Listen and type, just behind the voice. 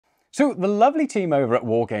So the lovely team over at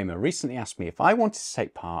Wargamer recently asked me if I wanted to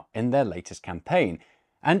take part in their latest campaign,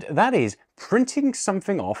 and that is printing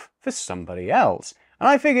something off for somebody else. And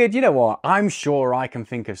I figured, you know what, I'm sure I can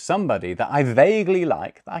think of somebody that I vaguely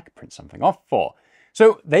like that I could print something off for.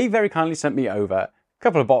 So they very kindly sent me over a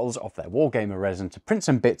couple of bottles of their Wargamer resin to print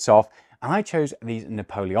some bits off, and I chose these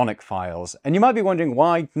Napoleonic files. And you might be wondering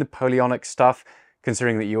why Napoleonic stuff,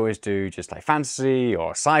 considering that you always do just like fantasy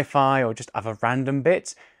or sci-fi or just other random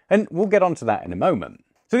bits. And we'll get onto that in a moment.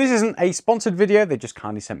 So this isn't a sponsored video, they just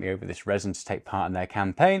kindly sent me over this resin to take part in their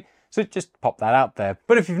campaign, so just pop that out there.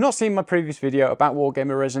 But if you've not seen my previous video about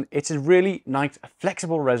Wargamer resin, it's a really nice,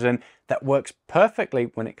 flexible resin that works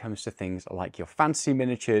perfectly when it comes to things like your fantasy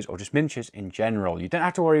miniatures or just miniatures in general. You don't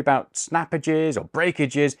have to worry about snappages or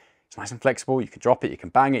breakages. It's nice and flexible, you can drop it, you can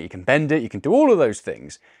bang it, you can bend it, you can do all of those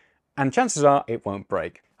things. And chances are it won't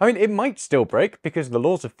break. I mean, it might still break because the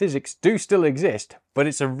laws of physics do still exist, but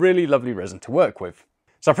it's a really lovely resin to work with.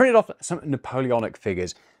 So I printed off some Napoleonic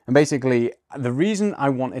figures, and basically the reason I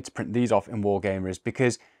wanted to print these off in Wargamer is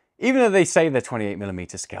because even though they say they're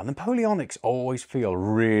 28mm scale, Napoleonics always feel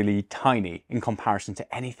really tiny in comparison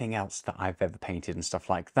to anything else that I've ever painted and stuff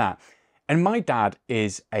like that. And my dad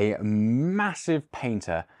is a massive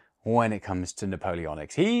painter when it comes to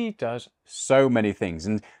Napoleonics. He does so many things,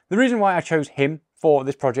 and the reason why I chose him for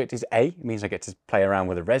this project is A, it means I get to play around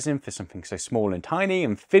with a resin for something so small and tiny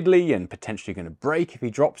and fiddly and potentially going to break if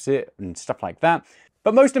he drops it and stuff like that.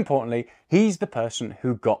 But most importantly, he's the person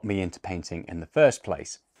who got me into painting in the first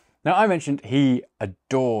place. Now, I mentioned he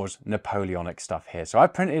adores Napoleonic stuff here, so I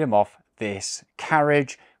printed him off this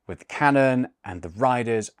carriage with the cannon and the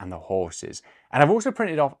riders and the horses. And I've also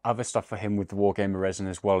printed off other stuff for him with the Wargamer resin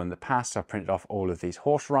as well in the past. I've printed off all of these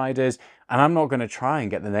horse riders, and I'm not going to try and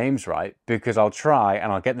get the names right because I'll try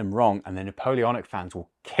and I'll get them wrong and the Napoleonic fans will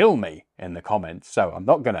kill me in the comments, so I'm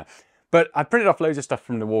not gonna. But I printed off loads of stuff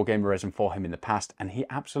from the Wargamer resin for him in the past, and he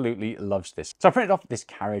absolutely loves this. So I printed off this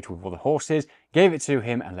carriage with all the horses, gave it to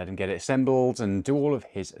him and let him get it assembled and do all of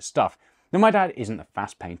his stuff. Now, my dad isn't a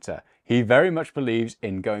fast painter. He very much believes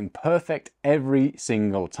in going perfect every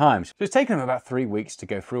single time. So it's taken him about 3 weeks to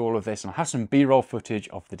go through all of this, and I'll have some B-roll footage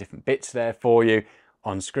of the different bits there for you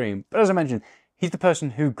on screen. But as I mentioned, he's the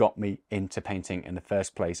person who got me into painting in the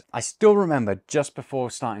first place. I still remember just before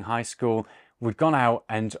starting high school, we'd gone out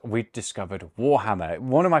and we'd discovered Warhammer.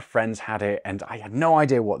 One of my friends had it and I had no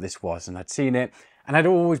idea what this was, and I'd seen it. And I'd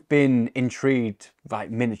always been intrigued by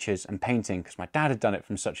miniatures and painting because my dad had done it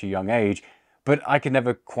from such a young age, but I could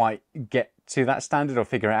never quite get to that standard or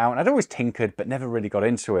figure it out. And I'd always tinkered, but never really got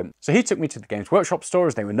into it. So he took me to the Games Workshop store,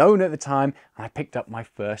 as they were known at the time, and I picked up my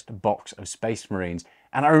first box of Space Marines.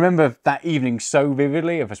 And I remember that evening so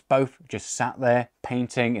vividly of us both just sat there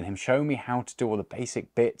painting and him showing me how to do all the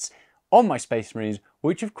basic bits on my Space Marines,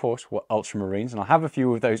 which of course were Ultramarines. And I'll have a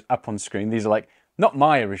few of those up on screen. These are like, not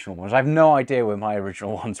my original ones. I have no idea where my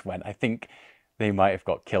original ones went. I think they might have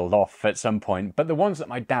got killed off at some point, but the ones that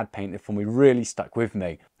my dad painted for me really stuck with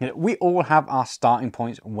me. You know, we all have our starting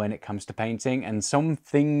points when it comes to painting, and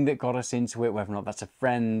something that got us into it, whether or not that's a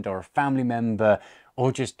friend or a family member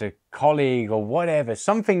or just a colleague or whatever,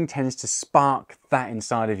 something tends to spark that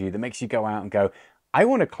inside of you that makes you go out and go, I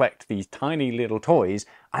want to collect these tiny little toys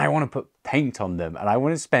and I want to put paint on them, and I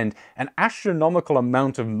want to spend an astronomical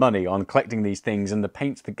amount of money on collecting these things and the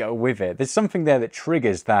paints that go with it. There's something there that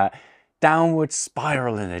triggers that downward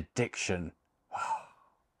spiral in addiction.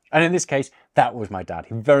 And in this case, that was my dad.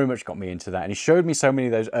 He very much got me into that, and he showed me so many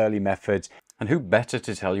of those early methods. And who better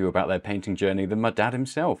to tell you about their painting journey than my dad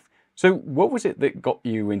himself? So what was it that got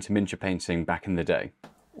you into miniature painting back in the day?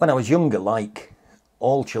 When I was younger, like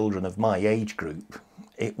all children of my age group,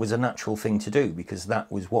 it was a natural thing to do because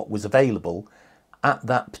that was what was available at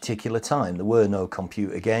that particular time. There were no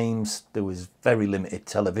computer games, there was very limited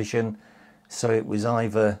television, so it was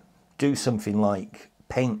either do something like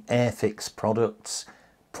paint airfix products,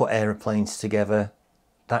 put aeroplanes together,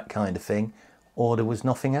 that kind of thing, or there was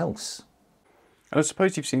nothing else. And I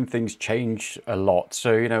suppose you've seen things change a lot.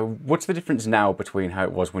 So, you know, what's the difference now between how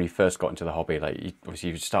it was when you first got into the hobby? Like, obviously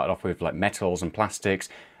you started off with like metals and plastics,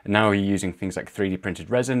 and now you're using things like 3D printed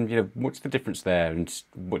resin. You know, what's the difference there, and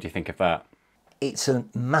what do you think of that? It's a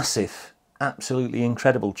massive, absolutely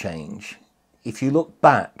incredible change. If you look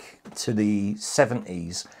back to the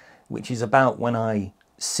 70s, which is about when I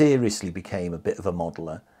seriously became a bit of a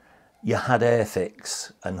modeller, you had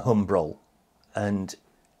Airfix and Humbrol, and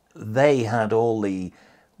they had all the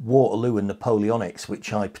Waterloo and Napoleonics,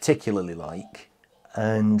 which I particularly like,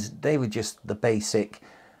 and they were just the basic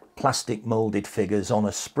plastic moulded figures on a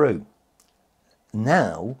sprue.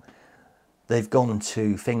 Now, they've gone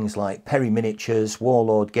to things like Perry Miniatures,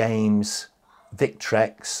 Warlord Games,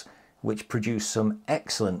 Victrex, which produce some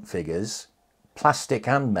excellent figures, plastic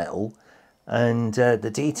and metal, and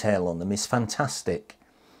the detail on them is fantastic.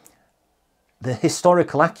 The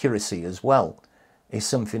historical accuracy as well is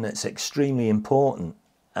something that's extremely important.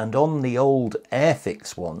 And on the old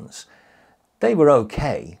Airfix ones, they were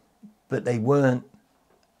okay, but they weren't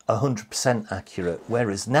 100% accurate,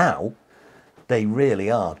 whereas now they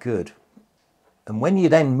really are good. And when you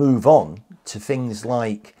then move on to things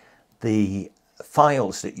like the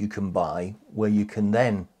files that you can buy, where you can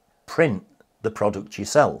then print the product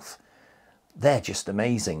yourself, they're just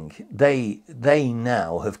amazing. They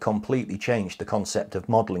now have completely changed the concept of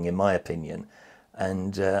modelling, in my opinion,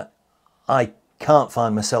 and I can't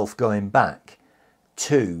find myself going back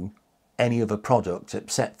to any other product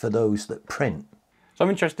except for those that print. So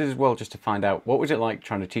I'm interested as well just to find out, what was it like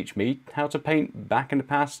trying to teach me how to paint back in the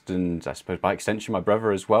past, and I suppose by extension my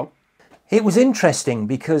brother as well? It was interesting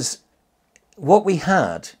because what we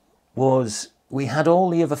had was, we had all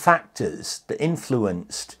the other factors that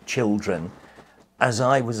influenced children as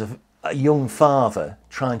I was a young father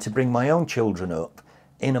trying to bring my own children up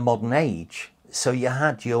in a modern age. So you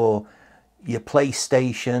had your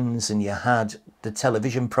PlayStations, and you had the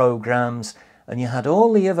television programs, and you had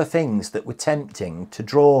all the other things that were tempting to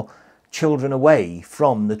draw children away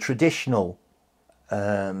from the traditional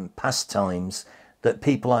pastimes that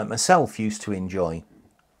people like myself used to enjoy.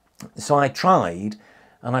 So I tried,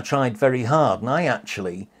 and I tried very hard, and I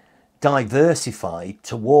actually diversified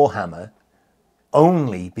to Warhammer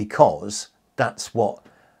only because that's what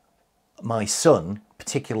my son,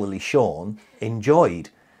 particularly Sean, enjoyed.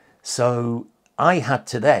 So I had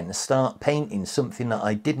to then start painting something that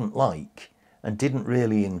I didn't like and didn't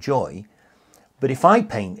really enjoy. But if I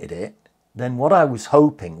painted it, then what I was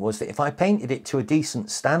hoping was that if I painted it to a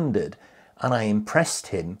decent standard and I impressed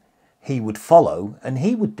him, he would follow and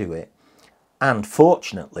he would do it. And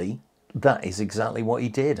fortunately, that is exactly what he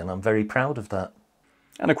did, and I'm very proud of that.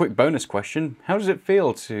 And a quick bonus question, how does it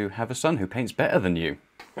feel to have a son who paints better than you?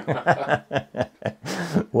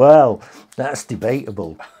 Well, that's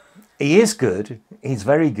debatable. He is good, he's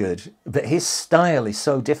very good, but his style is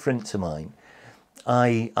so different to mine.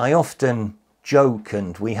 I often joke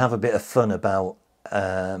and we have a bit of fun about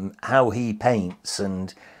how he paints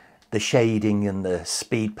and the shading and the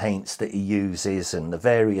speed paints that he uses and the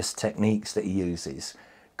various techniques that he uses,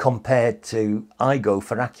 compared to I go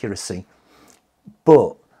for accuracy.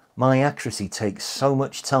 But my accuracy takes so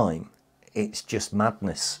much time, it's just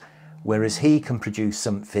madness. Whereas he can produce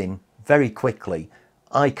something very quickly,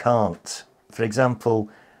 I can't. For example,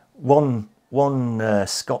 one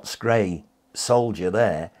Scots Grey soldier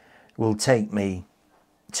there will take me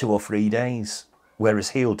 2 or 3 days, whereas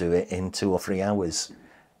he'll do it in 2 or 3 hours.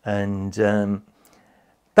 And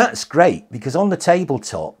that's great, because on the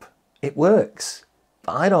tabletop it works.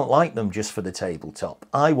 But I don't like them just for the tabletop.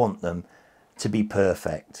 I want them to be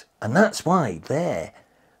perfect, and that's why they're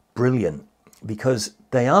brilliant, because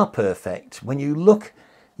they are perfect. When you look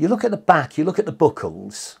at the back, you look at the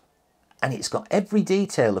buckles, and it's got every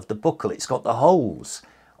detail of the buckle. It's got the holes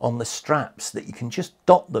on the straps that you can just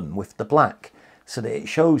dot them with the black so that it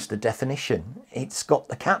shows the definition. It's got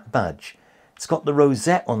the cap badge, it's got the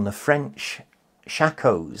rosette on the French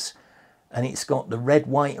shakos, and it's got the red,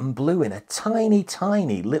 white and blue in a tiny,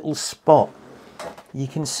 tiny little spot. You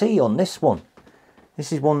can see on this one,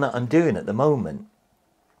 this is one that I'm doing at the moment,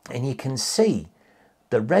 and you can see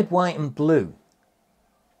the red, white and blue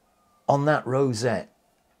on that rosette.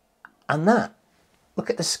 And that, look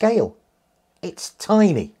at the scale, it's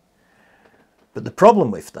tiny. But the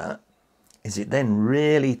problem with that is it then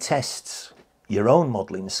really tests your own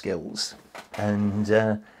modelling skills, and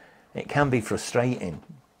it can be frustrating.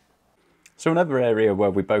 So another area where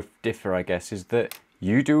we both differ, I guess, is that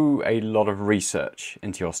you do a lot of research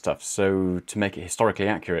into your stuff, so to make it historically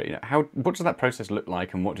accurate, you know, what does that process look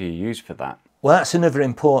like, and what do you use for that? Well, that's another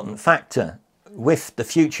important factor. With the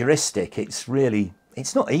futuristic, it's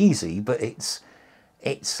not easy, but it's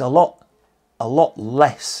a lot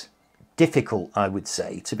less difficult, I would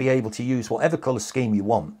say, to be able to use whatever colour scheme you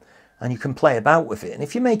want, and you can play about with it. And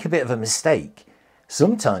if you make a bit of a mistake,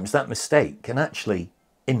 sometimes that mistake can actually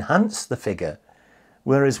enhance the figure.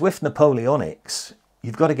 Whereas with Napoleonics,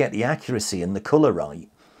 you've got to get the accuracy and the colour right.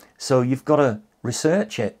 So you've got to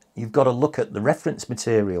research it. You've got to look at the reference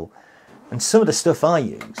material. And some of the stuff I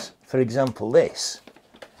use, for example, this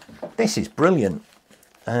is brilliant.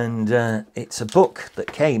 And it's a book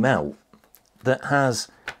that came out that has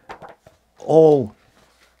all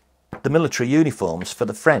the military uniforms for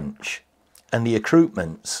the French and the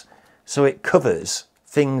accoutrements. So it covers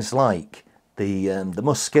things like the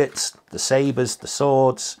muskets, the sabres, the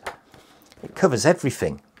swords. It covers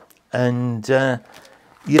everything. And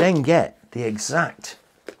you then get the exact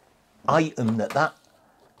item that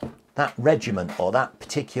regiment or that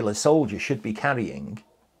particular soldier should be carrying,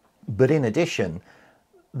 but in addition,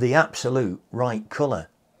 the absolute right colour.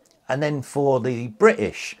 And then for the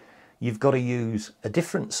British, you've got to use a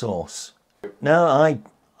different source. Now,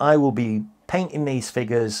 I will be painting these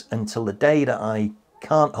figures until the day that I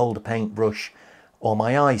can't hold a paintbrush or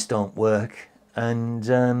my eyes don't work,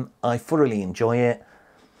 and I thoroughly enjoy it.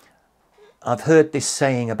 I've heard this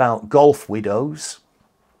saying about golf widows.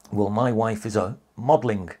 Well, my wife is a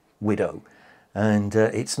modelling widow, and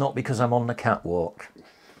it's not because I'm on the catwalk.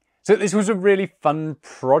 So this was a really fun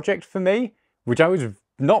project for me, which I was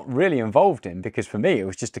not really involved in, because for me it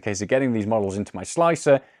was just a case of getting these models into my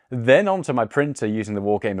slicer, then onto my printer using the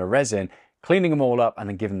Wargamer resin, cleaning them all up and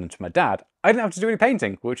then giving them to my dad. I didn't have to do any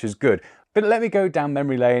painting, which is good. But let me go down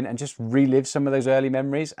memory lane and just relive some of those early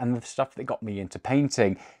memories and the stuff that got me into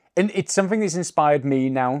painting. And it's something that's inspired me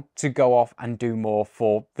now to go off and do more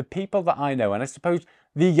for the people that I know, and I suppose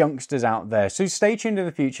the youngsters out there. So stay tuned in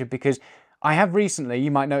the future, because I have recently,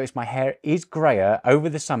 you might notice my hair is grayer, over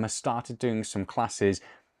the summer started doing some classes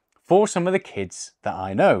for some of the kids that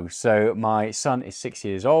I know. So my son is 6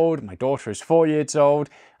 years old, my daughter is 4 years old,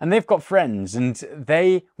 and they've got friends, and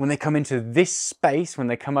they, when they come into this space, when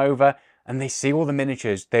they come over and they see all the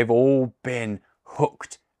miniatures, they've all been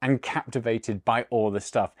hooked and captivated by all the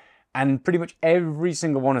stuff. And pretty much every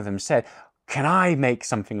single one of them said, can I make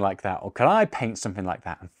something like that? Or can I paint something like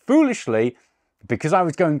that? And foolishly, because I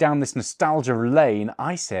was going down this nostalgia lane,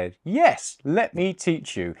 I said, yes, let me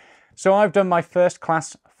teach you. So I've done my first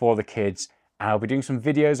class for the kids, and I'll be doing some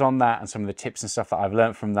videos on that and some of the tips and stuff that I've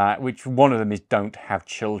learned from that, which one of them is don't have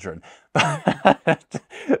children. But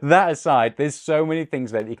that aside, there's so many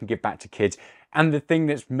things there that you can give back to kids. And the thing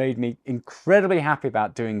that's made me incredibly happy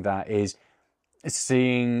about doing that is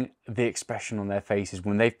seeing the expression on their faces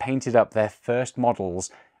when they've painted up their first models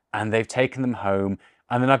and they've taken them home.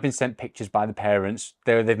 And then I've been sent pictures by the parents.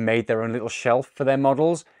 They've made their own little shelf for their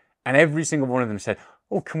models. And every single one of them said,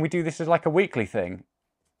 oh, can we do this as like a weekly thing?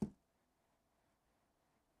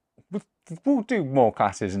 We'll do more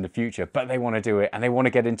classes in the future, but they want to do it and they want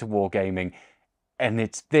to get into wargaming. And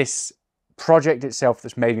it's this project itself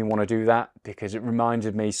that's made me want to do that, because it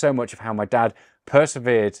reminded me so much of how my dad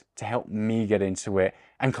persevered to help me get into it,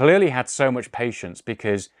 and clearly had so much patience,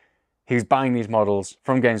 because he was buying these models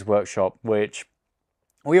from Games Workshop, which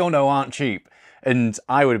we all know aren't cheap. And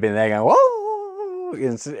I would have been there going,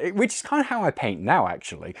 whoa, which is kind of how I paint now,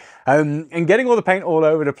 actually. And getting all the paint all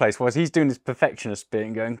over the place, whilst he's doing this perfectionist bit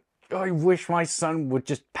and going, oh, I wish my son would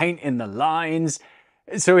just paint in the lines.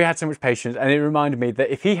 So he had so much patience, and it reminded me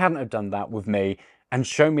that if he hadn't have done that with me and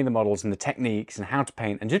shown me the models and the techniques and how to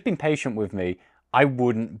paint and just been patient with me, I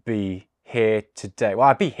wouldn't be here today. Well,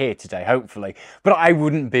 I'd be here today, hopefully, but I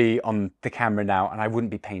wouldn't be on the camera now, and I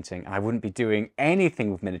wouldn't be painting, and I wouldn't be doing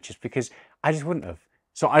anything with miniatures, because I just wouldn't have.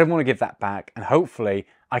 So I want to give that back, and hopefully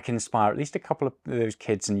I can inspire at least a couple of those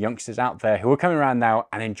kids and youngsters out there who are coming around now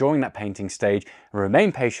and enjoying that painting stage, and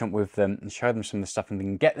remain patient with them and show them some of the stuff, and we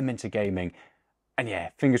can get them into gaming. And yeah,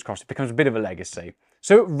 fingers crossed, it becomes a bit of a legacy.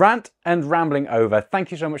 So rant and rambling over,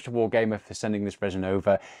 thank you so much to Wargamer for sending this resin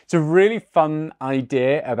over. It's a really fun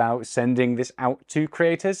idea about sending this out to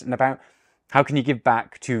creators, and about how can you give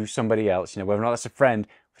back to somebody else, you know, whether or not that's a friend,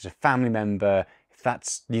 if it's a family member, if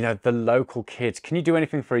that's, you know, the local kids. Can you do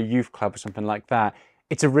anything for a youth club or something like that?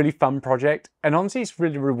 It's a really fun project, and honestly it's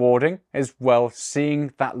really rewarding as well,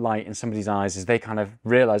 seeing that light in somebody's eyes as they kind of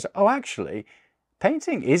realise, oh, actually,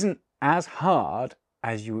 painting isn't as hard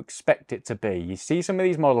as you expect it to be. You see some of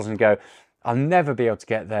these models and go, I'll never be able to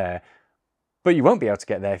get there. But you won't be able to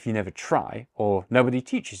get there if you never try, or nobody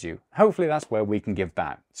teaches you. Hopefully that's where we can give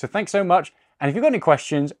back. So thanks so much. And if you've got any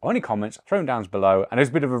questions or any comments, throw them down below. And it was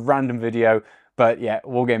a bit of a random video, but yeah,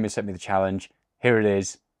 Wargamer sent me the challenge. Here it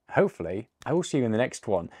is. Hopefully I will see you in the next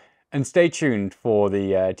one. And stay tuned for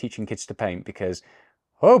the teaching kids to paint, because,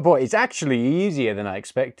 oh boy, it's actually easier than I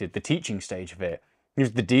expected, the teaching stage of it.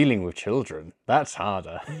 Here's the dealing with children. That's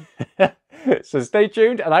harder. So stay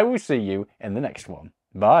tuned, and I will see you in the next one.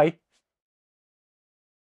 Bye.